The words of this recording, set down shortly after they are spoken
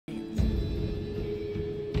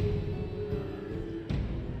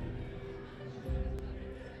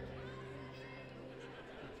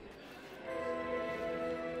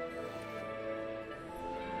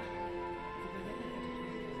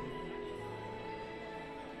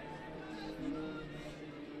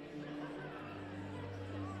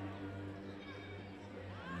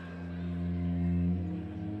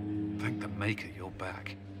Maker, you're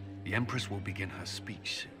back. The Empress will begin her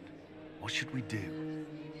speech soon. What should we do?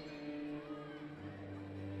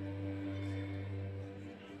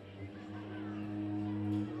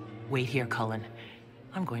 Wait here, Cullen.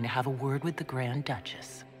 I'm going to have a word with the Grand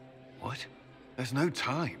Duchess. What? There's no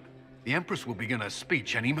time. The Empress will begin her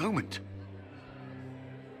speech any moment.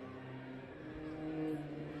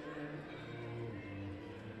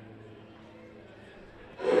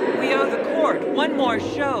 We owe the court one more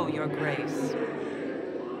show, Your Grace.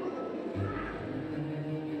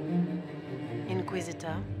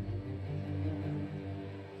 Inquisitor.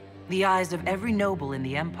 The eyes of every noble in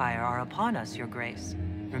the Empire are upon us, Your Grace.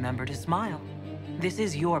 Remember to smile. This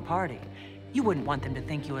is your party. You wouldn't want them to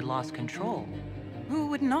think you had lost control. Who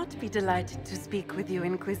would not be delighted to speak with you,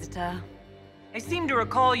 Inquisitor? I seem to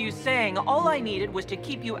recall you saying all I needed was to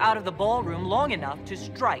keep you out of the ballroom long enough to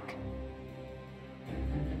strike.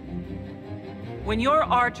 When your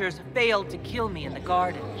archers failed to kill me in the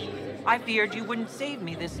garden, I feared you wouldn't save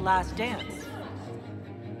me this last dance.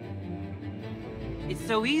 It's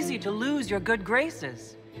so easy to lose your good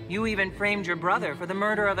graces. You even framed your brother for the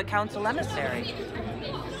murder of a council emissary.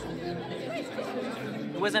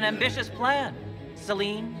 It was an ambitious plan.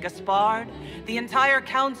 Celene, Gaspard, the entire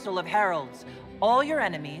council of heralds, all your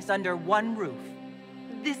enemies under one roof.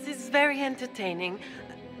 This is very entertaining,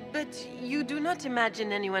 but you do not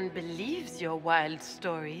imagine anyone believes your wild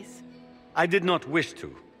stories? I did not wish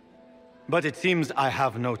to, but it seems I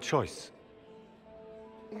have no choice.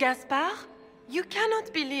 Gaspard? You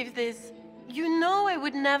cannot believe this. You know I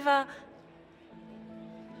would never...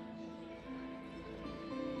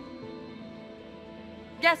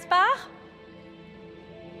 Gaspard?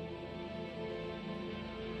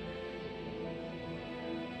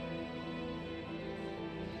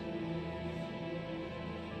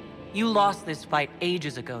 You lost this fight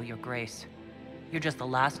ages ago, Your Grace. You're just the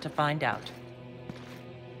last to find out.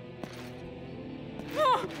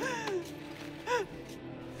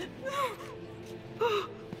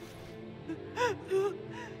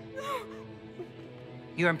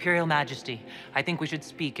 Your Imperial Majesty, I think we should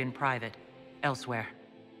speak in private, elsewhere.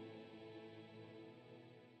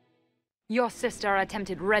 Your sister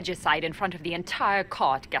attempted regicide in front of the entire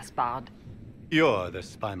court, Gaspard. You're the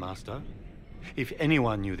spy master. If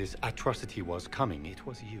anyone knew this atrocity was coming, it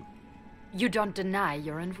was you. You don't deny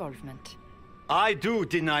your involvement. I do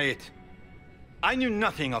deny it. I knew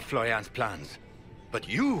nothing of Florianne's plans. But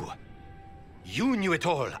you knew it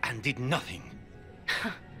all and did nothing.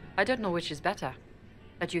 I don't know which is better.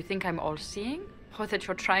 That you think I'm all-seeing, or that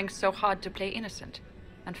you're trying so hard to play innocent,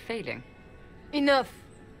 and failing. Enough!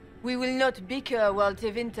 We will not bicker while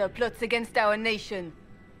Tevinter plots against our nation.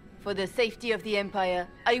 For the safety of the Empire,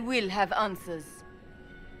 I will have answers.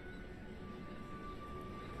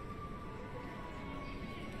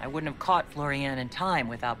 I wouldn't have caught Florianne in time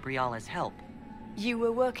without Briala's help. You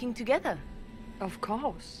were working together? Of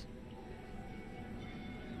course.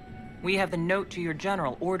 We have the note to your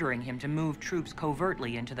general ordering him to move troops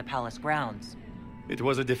covertly into the palace grounds. It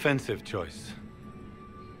was a defensive choice.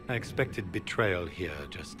 I expected betrayal here,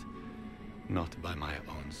 just not by my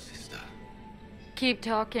own sister. Keep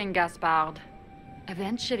talking, Gaspard.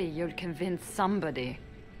 Eventually, you'll convince somebody.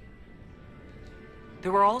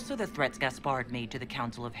 There were also the threats Gaspard made to the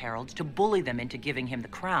Council of Heralds to bully them into giving him the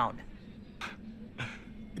crown.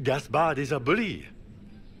 Gaspard is a bully.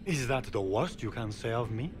 Is that the worst you can say of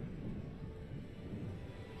me?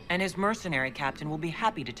 And his mercenary captain will be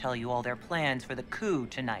happy to tell you all their plans for the coup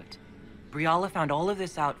tonight. Briala found all of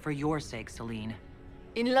this out for your sake, Celene.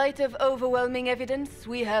 In light of overwhelming evidence,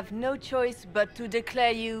 we have no choice but to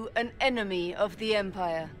declare you an enemy of the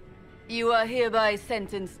Empire. You are hereby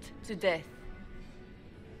sentenced to death.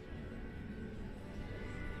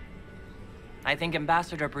 I think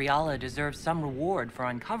Ambassador Briala deserves some reward for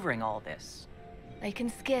uncovering all this. I can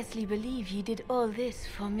scarcely believe you did all this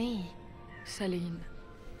for me. Celene.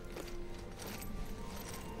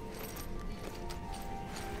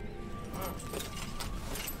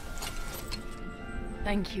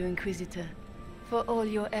 Thank you, Inquisitor, for all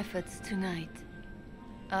your efforts tonight.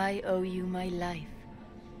 I owe you my life,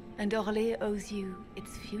 and Orlais owes you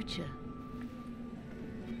its future.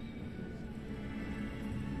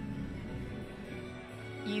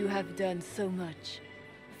 You have done so much,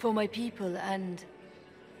 for my people and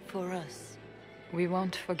for us. We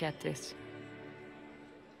won't forget this.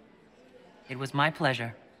 It was my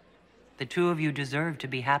pleasure. The two of you deserve to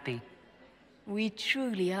be happy. We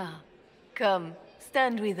truly are. Come,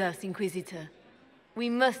 stand with us, Inquisitor. We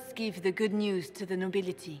must give the good news to the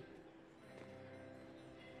nobility.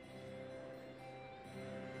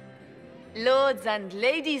 Lords and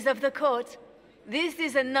ladies of the court, This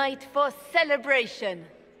is a night for celebration.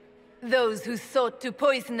 Those who sought to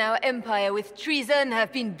poison our empire with treason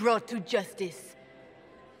have been brought to justice.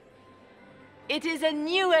 It is a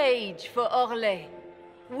new age for Orlais.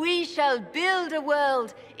 We shall build a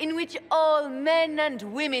world in which all men and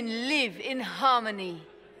women live in harmony.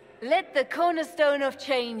 Let the cornerstone of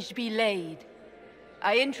change be laid.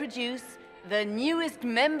 I introduce the newest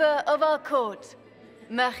member of our court,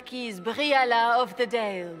 Marquise Briala of the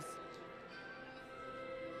Dales.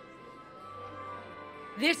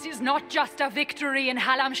 This is not just a victory in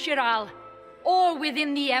Halam Shiral, or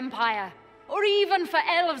within the Empire, or even for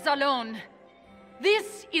elves alone.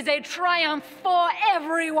 This is a triumph for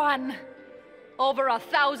everyone! Over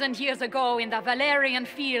 1,000 years ago in the Valerian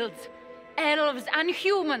fields, elves and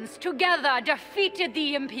humans together defeated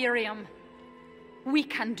the Imperium. We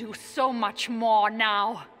can do so much more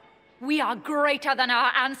now. We are greater than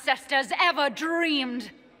our ancestors ever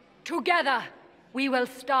dreamed. Together, we will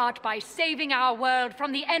start by saving our world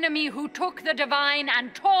from the enemy who took the divine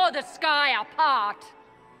and tore the sky apart.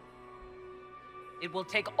 It will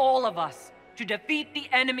take all of us to defeat the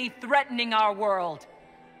enemy threatening our world.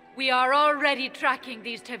 We are already tracking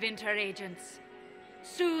these Tevinter agents.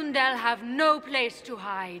 Soon they'll have no place to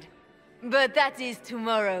hide. But that is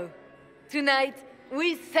tomorrow. Tonight,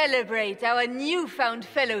 we celebrate our newfound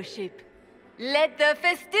fellowship. Let the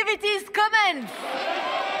festivities commence!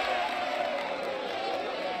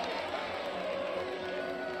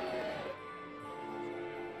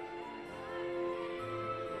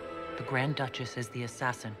 The Grand Duchess is the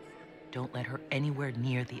assassin. Don't let her anywhere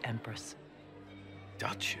near the Empress.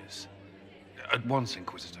 Duchess? At once,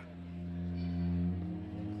 Inquisitor.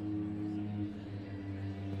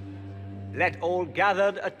 Let all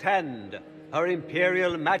gathered attend. Her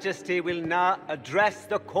Imperial Majesty will now address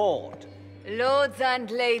the court. Lords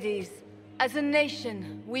and ladies, as a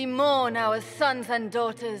nation, we mourn our sons and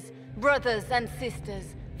daughters, brothers and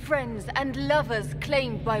sisters, friends and lovers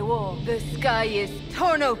claimed by war. The sky is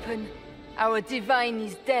torn open. Our divine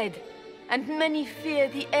is dead. And many fear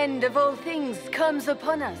the end of all things comes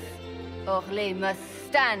upon us. Orlais must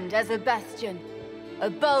stand as a bastion, a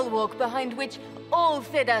bulwark behind which all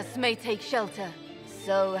Thedas may take shelter.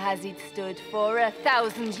 So has it stood for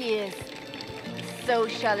 1,000 years. So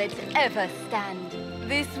shall it ever stand.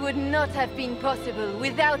 This would not have been possible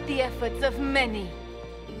without the efforts of many.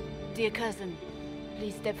 Dear cousin,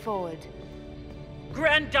 please step forward.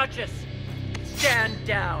 Grand Duchess, stand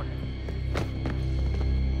down.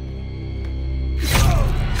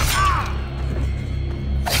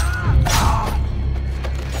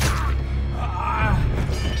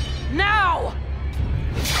 Now!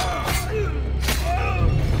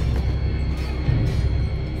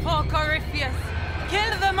 For Corypheus,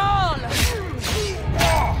 kill them all!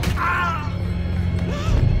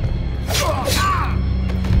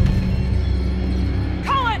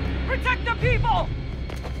 Cullen, protect the people!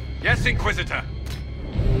 Yes, Inquisitor!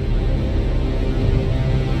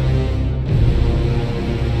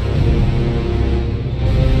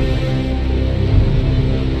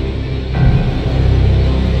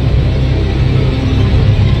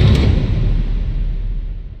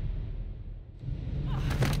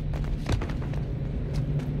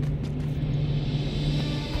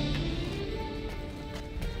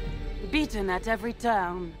 Beaten at every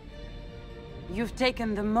turn. You've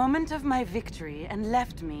taken the moment of my victory and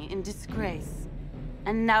left me in disgrace.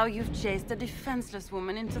 And now you've chased a defenseless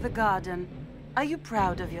woman into the garden. Are you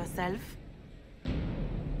proud of yourself?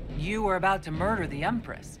 You were about to murder the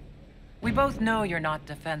Empress. We both know you're not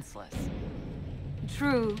defenseless.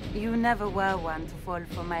 True, you never were one to fall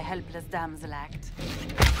for my helpless damsel act.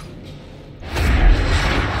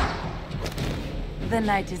 The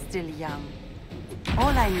night is still young.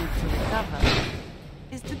 All I need to recover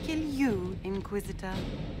is to kill you, Inquisitor.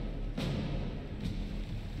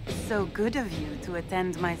 So good of you to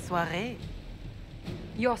attend my soirée.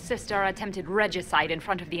 Your sister attempted regicide in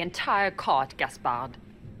front of the entire court, Gaspard.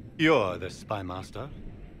 You're the spy master.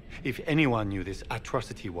 If anyone knew this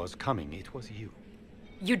atrocity was coming, it was you.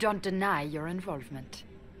 You don't deny your involvement.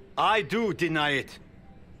 I do deny it.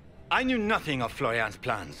 I knew nothing of Florian's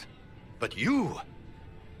plans. But you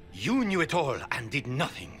knew it all and did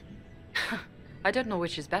nothing. I don't know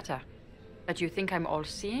which is better. That you think I'm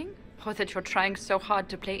all-seeing, or that you're trying so hard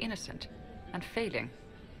to play innocent, and failing.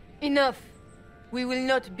 Enough. We will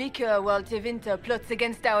not bicker while Tevinter plots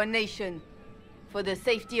against our nation. For the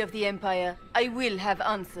safety of the Empire, I will have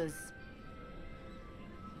answers.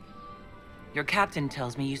 Your captain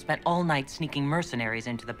tells me you spent all night sneaking mercenaries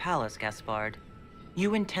into the palace, Gaspard.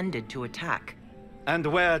 You intended to attack. And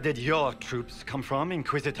where did your troops come from,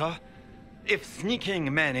 Inquisitor? If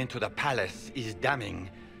sneaking men into the palace is damning,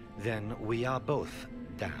 then we are both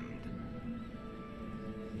damned.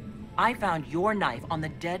 I found your knife on the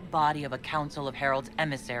dead body of a Council of Heralds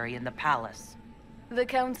emissary in the palace. The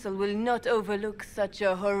Council will not overlook such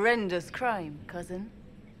a horrendous crime, cousin.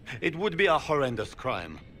 It would be a horrendous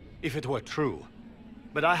crime, if it were true.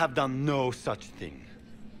 But I have done no such thing.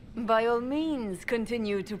 By all means,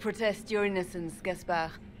 continue to protest your innocence,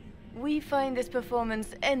 Gaspard. We find this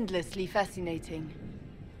performance endlessly fascinating.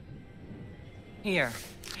 Here.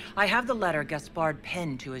 I have the letter Gaspard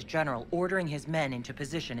penned to his general ordering his men into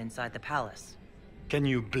position inside the palace. Can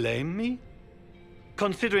you blame me?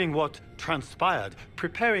 Considering what transpired,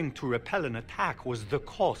 preparing to repel an attack was the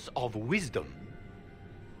course of wisdom.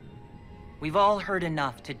 We've all heard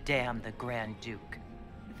enough to damn the Grand Duke.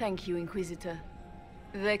 Thank you, Inquisitor.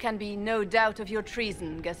 There can be no doubt of your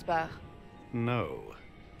treason, Gaspard. No,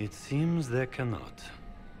 it seems there cannot.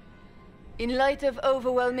 In light of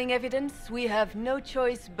overwhelming evidence, we have no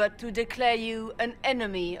choice but to declare you an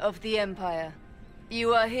enemy of the Empire.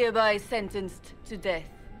 You are hereby sentenced to death.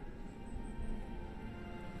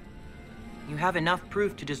 You have enough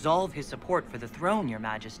proof to dissolve his support for the throne, Your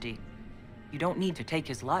Majesty. You don't need to take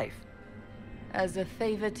his life. As a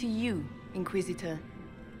favor to you, Inquisitor,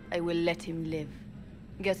 I will let him live.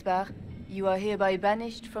 Gaspard, you are hereby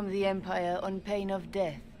banished from the Empire on pain of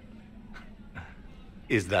death.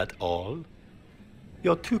 Is that all?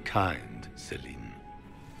 You're too kind, Celene.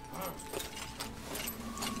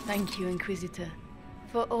 Thank you, Inquisitor,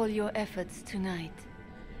 for all your efforts tonight.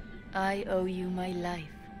 I owe you my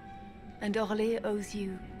life, and Orlais owes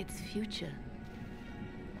you its future.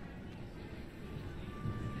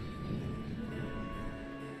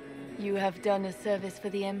 You have done a service for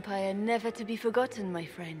the Empire never to be forgotten, my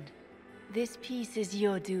friend. This piece is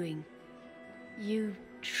your doing. You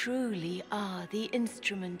truly are the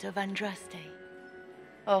instrument of Andraste.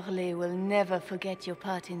 Orlais will never forget your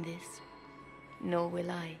part in this, nor will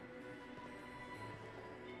I.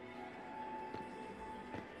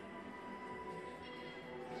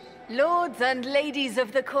 Lords and ladies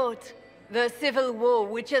of the court, the civil war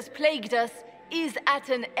which has plagued us is at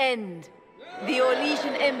an end. The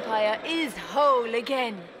Orlesian Empire is whole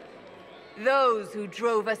again. Those who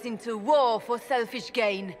drove us into war for selfish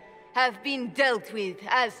gain have been dealt with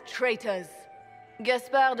as traitors.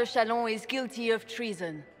 Gaspard de Chalon is guilty of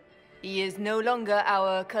treason. He is no longer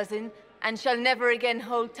our cousin, and shall never again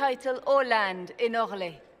hold title or land in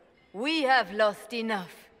Orlais. We have lost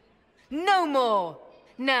enough. No more!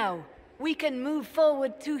 Now, we can move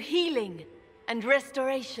forward to healing and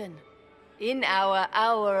restoration. In our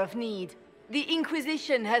hour of need, the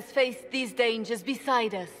Inquisition has faced these dangers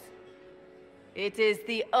beside us. It is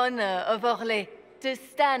the honor of Orlais to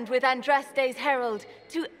stand with Andraste's herald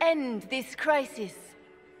to end this crisis.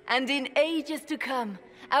 And in ages to come,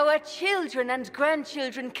 our children and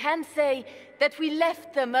grandchildren can say that we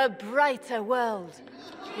left them a brighter world.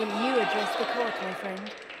 Will you address the court, my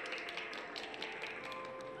friend?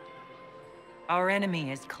 Our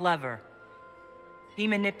enemy is clever. He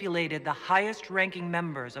manipulated the highest-ranking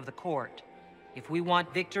members of the court. If we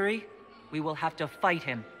want victory, we will have to fight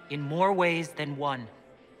him in more ways than one.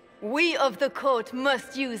 We of the court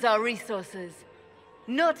must use our resources.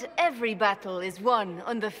 Not every battle is won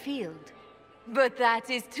on the field, but that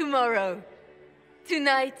is tomorrow.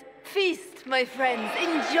 Tonight, feast, my friends.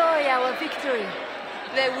 Enjoy our victory.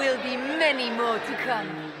 There will be many more to come.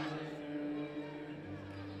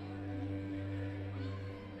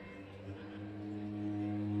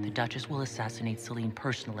 The Duchess will assassinate Celene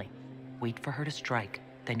personally. Wait for her to strike,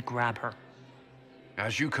 then grab her.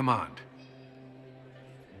 As you command.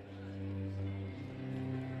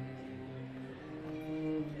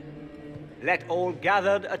 Let all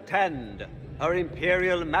gathered attend. Her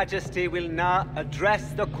Imperial Majesty will now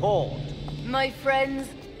address the court. My friends,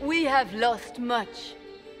 we have lost much.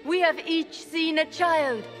 We have each seen a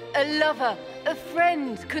child, a lover, a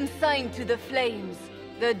friend consigned to the flames.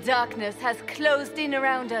 The darkness has closed in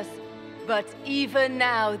around us, but even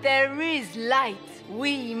now there is light.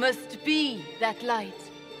 We must be that light.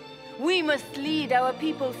 We must lead our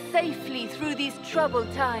people safely through these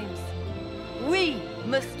troubled times. We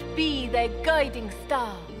must be their guiding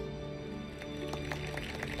star.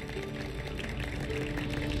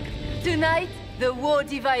 Tonight, the war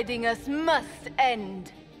dividing us must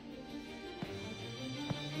end.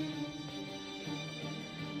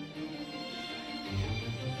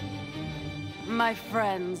 My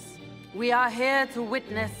friends, we are here to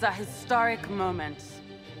witness a historic moment.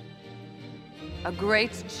 A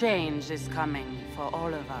great change is coming for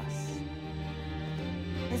all of us.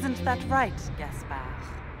 Isn't that right, Gaspard?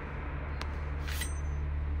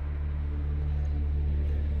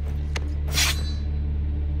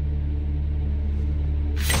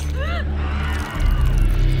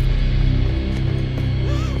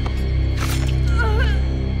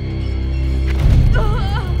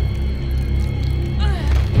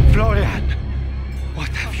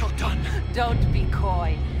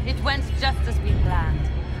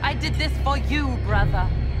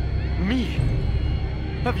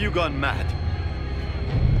 Have you gone mad?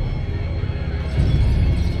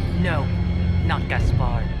 No, not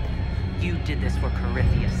Gaspard. You did this for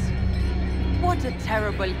Corypheus. What a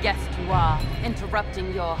terrible guest you are,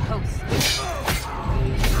 interrupting your host.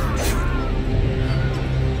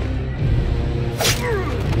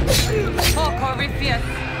 For Corypheus,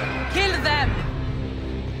 kill them!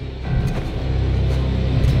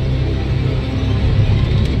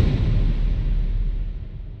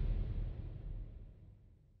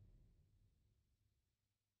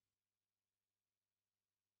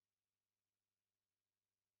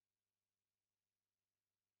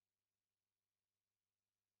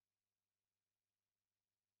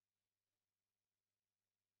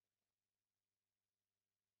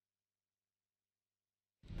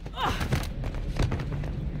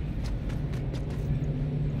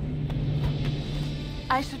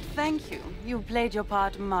 I should thank you. You played your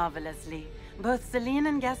part marvelously. Both Celene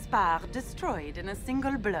and Gaspard destroyed in a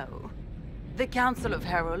single blow. The Council of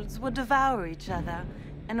Heralds will devour each other,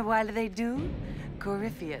 and while they do,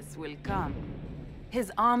 Corypheus will come.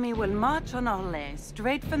 His army will march on Orlais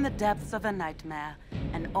straight from the depths of a nightmare,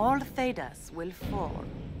 and all Thedas will fall.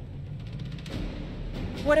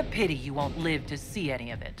 What a pity you won't live to see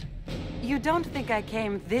any of it. You don't think I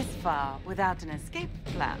came this far without an escape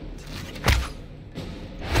plan?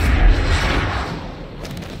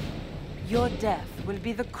 Your death will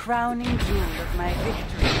be the crowning jewel of my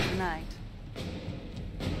victory tonight.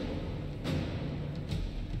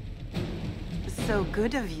 So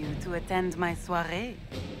good of you to attend my soirée.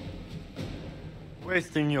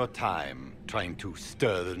 Wasting your time trying to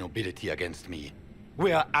stir the nobility against me.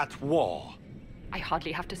 We are at war. I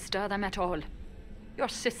hardly have to stir them at all. Your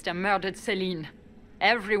sister murdered Celene.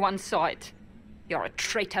 Everyone saw it. You're a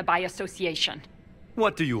traitor by association.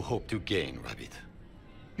 What do you hope to gain, Rabbit?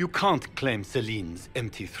 You can't claim Celene's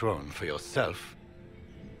empty throne for yourself.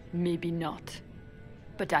 Maybe not.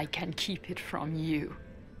 But I can keep it from you.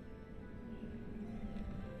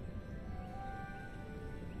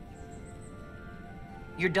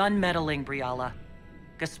 You're done meddling, Briala.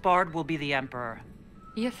 Gaspard will be the Emperor.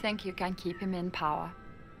 You think you can keep him in power?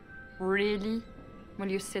 Really? Will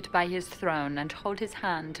you sit by his throne and hold his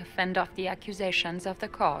hand to fend off the accusations of the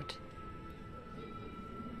court?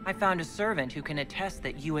 I found a servant who can attest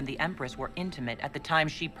that you and the Empress were intimate at the time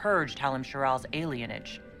she purged Halim-Shiral's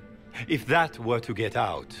alienage. If that were to get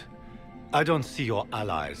out, I don't see your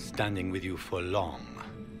allies standing with you for long.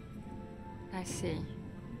 I see.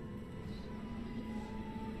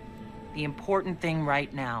 The important thing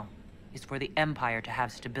right now is for the Empire to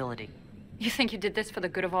have stability. You think you did this for the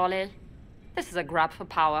good of Orlais? This is a grab for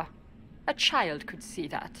power. A child could see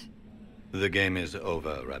that. The game is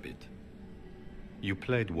over, Rabbit. You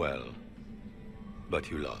played well,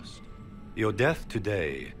 but you lost. Your death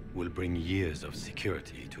today will bring years of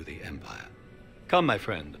security to the Empire. Come, my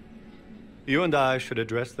friend. You and I should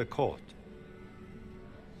address the court.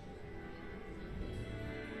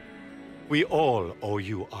 We all owe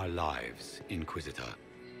you our lives, Inquisitor.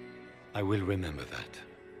 I will remember that.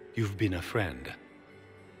 You've been a friend.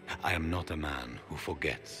 I am not a man who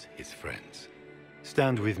forgets his friends.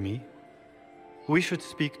 Stand with me. We should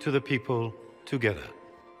speak to the people together.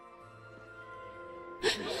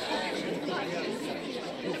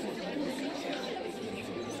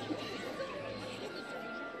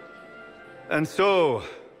 And so,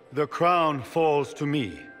 the crown falls to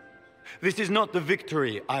me. This is not the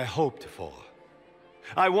victory I hoped for.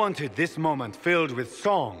 I wanted this moment filled with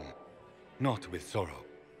song, not with sorrow.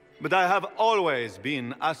 But I have always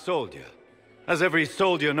been a soldier. As every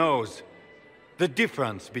soldier knows, the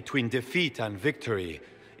difference between defeat and victory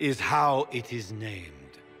is how it is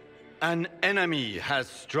named. An enemy has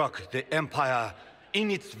struck the Empire in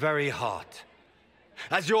its very heart.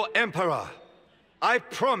 As your Emperor, I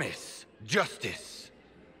promise justice.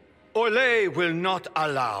 Orlais will not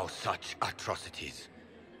allow such atrocities.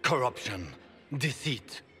 Corruption,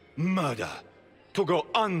 deceit, murder, to go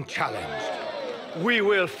unchallenged. We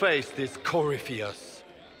will face this Corypheus.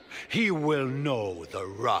 He will know the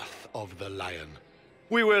wrath of the Lion.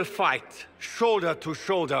 We will fight shoulder to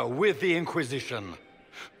shoulder with the Inquisition.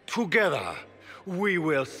 Together, we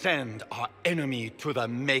will send our enemy to the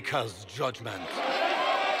Maker's judgment.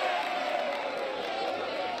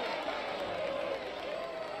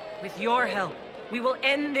 With your help, we will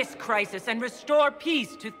end this crisis and restore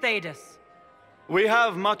peace to Thedas. We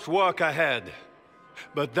have much work ahead,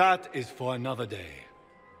 but that is for another day.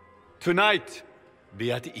 Tonight,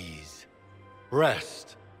 be at ease,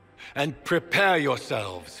 rest, and prepare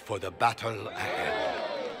yourselves for the battle ahead.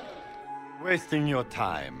 Wasting your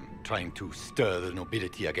time trying to stir the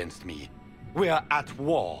nobility against me. We are at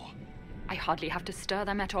war. I hardly have to stir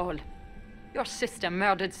them at all. Your sister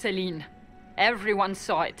murdered Celene. Everyone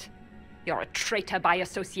saw it. You're a traitor by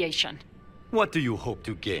association. What do you hope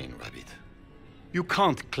to gain, Rabbit? You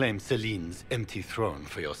can't claim Celene's empty throne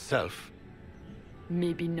for yourself.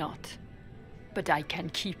 Maybe not. But I can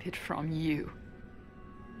keep it from you.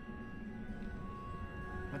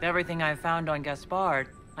 With everything I've found on Gaspard,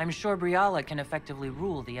 I'm sure Briala can effectively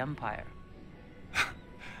rule the Empire.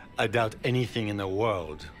 I doubt anything in the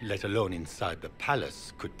world, let alone inside the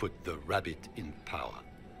palace, could put the Rabbit in power.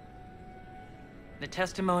 The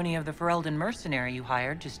testimony of the Ferelden mercenary you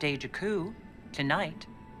hired to stage a coup, tonight,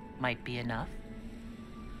 might be enough.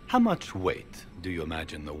 How much weight do you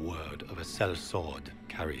imagine the word of a sellsword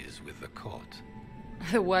carries with the court?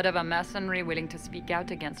 The word of a mercenary willing to speak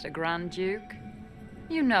out against a Grand Duke?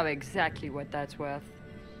 You know exactly what that's worth.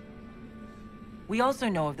 We also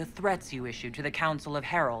know of the threats you issued to the Council of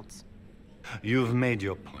Heralds. You've made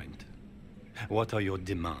your point. What are your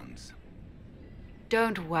demands?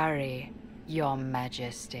 Don't worry, Your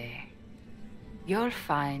Majesty. You'll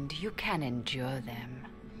find you can endure them.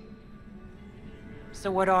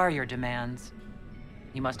 So what are your demands?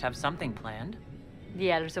 You must have something planned.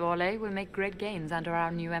 The Elves of Orlais will make great gains under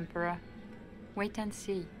our new Emperor. Wait and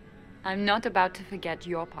see. I'm not about to forget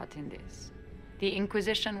your part in this. The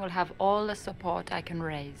Inquisition will have all the support I can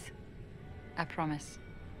raise. I promise.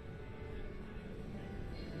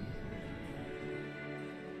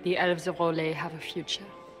 The Elves of Orlais have a future.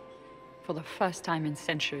 For the first time in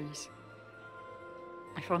centuries.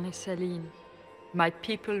 If only Celene, my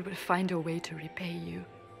people will find a way to repay you.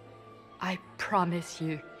 I promise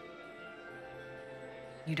you.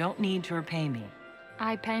 You don't need to repay me.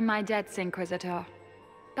 I pay my debts, Inquisitor.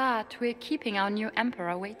 But we're keeping our new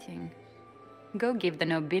Emperor waiting. Go give the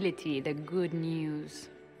nobility the good news.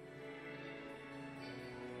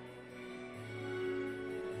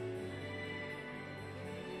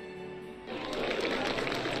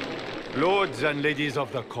 Lords and ladies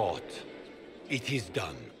of the court, it is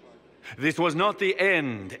done. This was not the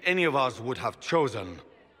end any of us would have chosen.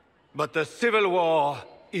 But the civil war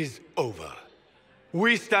is over.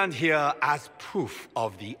 We stand here as proof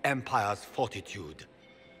of the Empire's fortitude.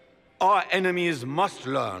 Our enemies must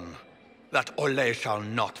learn that Orlais shall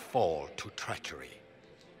not fall to treachery.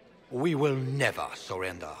 We will never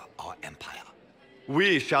surrender our empire.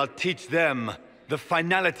 We shall teach them the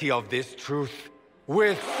finality of this truth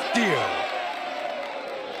with steel.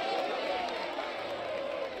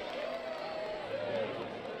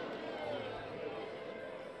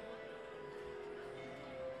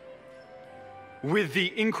 With the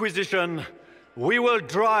Inquisition, we will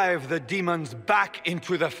drive the demons back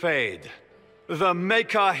into the Fade. The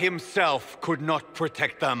Maker himself could not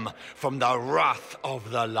protect them from the wrath of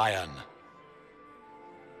the Lion.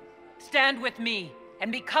 Stand with me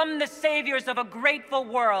and become the saviors of a grateful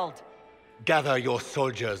world. Gather your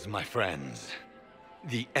soldiers, my friends.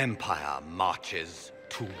 The Empire marches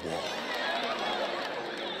to war.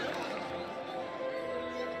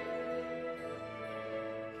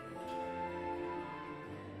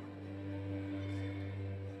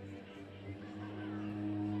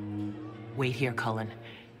 Wait here, Cullen.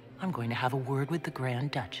 I'm going to have a word with the Grand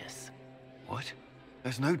Duchess. What?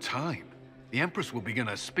 There's no time. The Empress will begin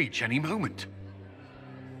her speech any moment.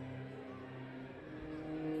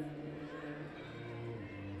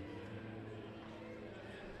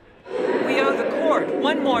 We owe the court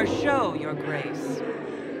one more show, Your Grace.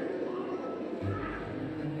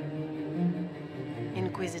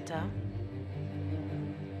 Inquisitor.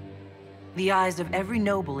 The eyes of every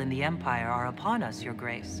noble in the Empire are upon us, Your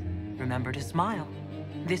Grace. Remember to smile.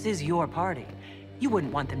 This is your party. You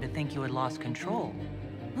wouldn't want them to think you had lost control.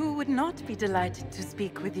 Who would not be delighted to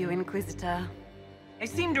speak with you, Inquisitor? I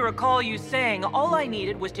seem to recall you saying all I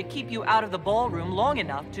needed was to keep you out of the ballroom long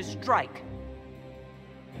enough to strike.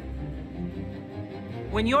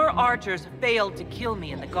 When your archers failed to kill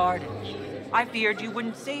me in the garden, I feared you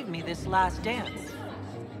wouldn't save me this last dance.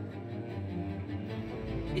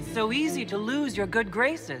 It's so easy to lose your good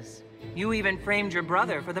graces. You even framed your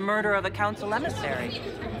brother for the murder of a council emissary.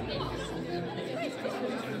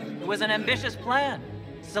 It was an ambitious plan.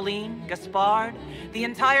 Celene, Gaspard, the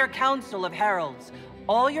entire Council of Heralds,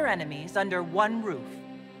 all your enemies under one roof.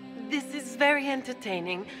 This is very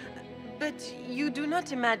entertaining, but you do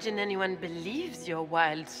not imagine anyone believes your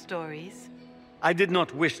wild stories. I did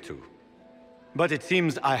not wish to, but it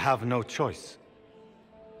seems I have no choice.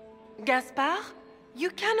 Gaspard, you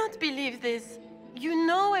cannot believe this. You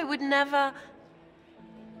know I would never...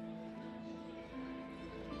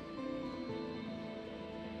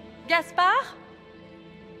 Gaspard?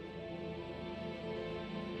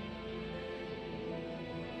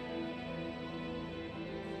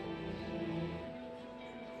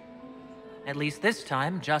 At least this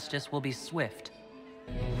time, justice will be swift.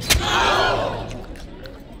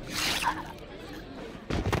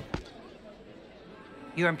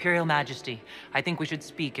 Your Imperial Majesty, I think we should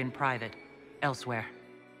speak in private, elsewhere.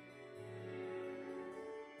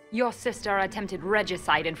 Your sister attempted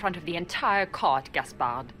regicide in front of the entire court,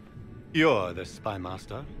 Gaspard. You're the spy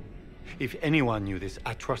master. If anyone knew this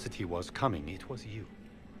atrocity was coming, it was you.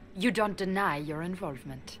 You don't deny your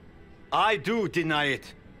involvement. I do deny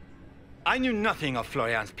it. I knew nothing of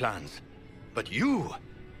Florianne's plans. But you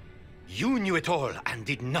knew it all and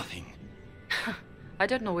did nothing. I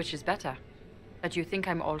don't know which is better. That you think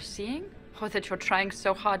I'm all-seeing, or that you're trying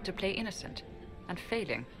so hard to play innocent, and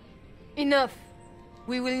failing. Enough!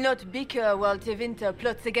 We will not bicker while Tevinter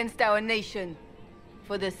plots against our nation.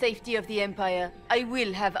 For the safety of the Empire, I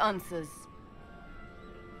will have answers.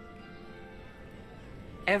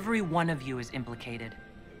 Every one of you is implicated.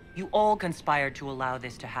 You all conspired to allow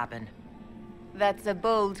this to happen. That's a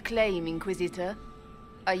bold claim, Inquisitor.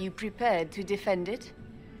 Are you prepared to defend it?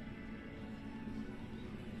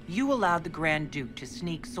 You allowed the Grand Duke to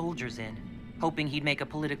sneak soldiers in, hoping he'd make a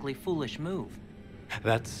politically foolish move.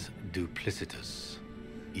 That's duplicitous.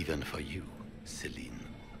 Even for you, Celene.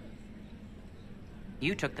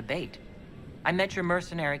 You took the bait. I met your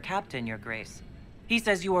mercenary captain, Your Grace. He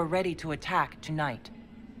says you are ready to attack tonight.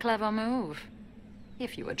 Clever move.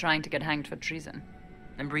 If you were trying to get hanged for treason.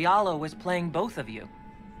 And Briala was playing both of you.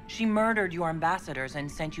 She murdered your ambassadors and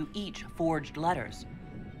sent you each forged letters.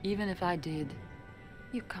 Even if I did,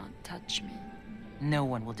 you can't touch me. No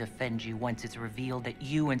one will defend you once it's revealed that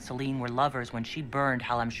you and Celene were lovers when she burned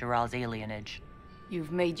Halam Shiral's alienage.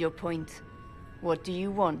 You've made your point. What do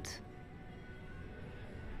you want?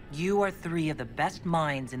 You are three of the best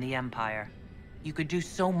minds in the Empire. You could do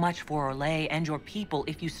so much for Orlais and your people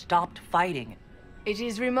if you stopped fighting. It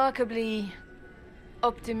is remarkably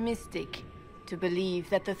optimistic to believe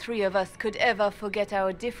that the three of us could ever forget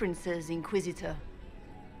our differences, Inquisitor.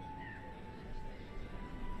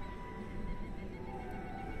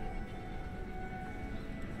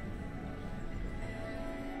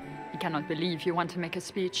 I cannot believe you want to make a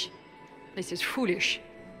speech. This is foolish.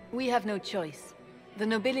 We have no choice. The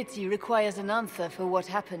nobility requires an answer for what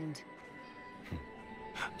happened.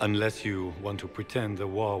 Unless you want to pretend the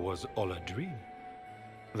war was all a dream.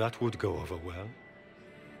 That would go over well.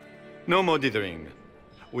 No more dithering.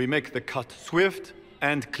 We make the cut swift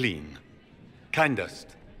and clean.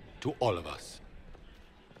 Kindest to all of us.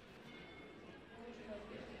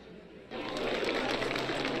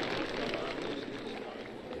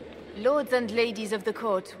 Lords and ladies of the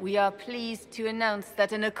court, we are pleased to announce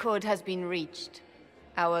that an accord has been reached.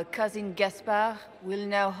 Our cousin Gaspard will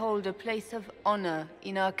now hold a place of honor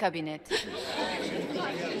in our cabinet.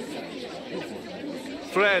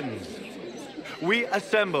 Friends, we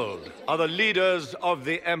assembled are the leaders of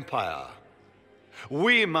the Empire.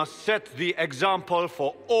 We must set the example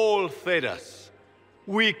for all Thedas.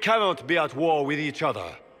 We cannot be at war with each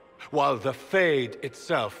other, while the Fade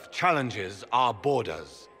itself challenges our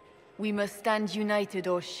borders. We must stand united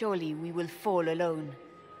or surely we will fall alone.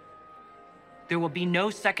 There will be no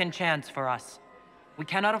second chance for us. We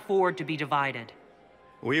cannot afford to be divided.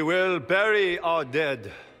 We will bury our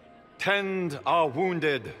dead, tend our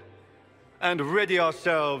wounded, and ready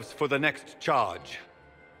ourselves for the next charge,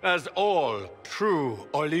 as all true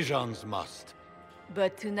Orlesians must.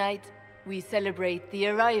 But tonight, we celebrate the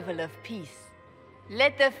arrival of peace.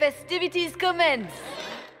 Let the festivities commence!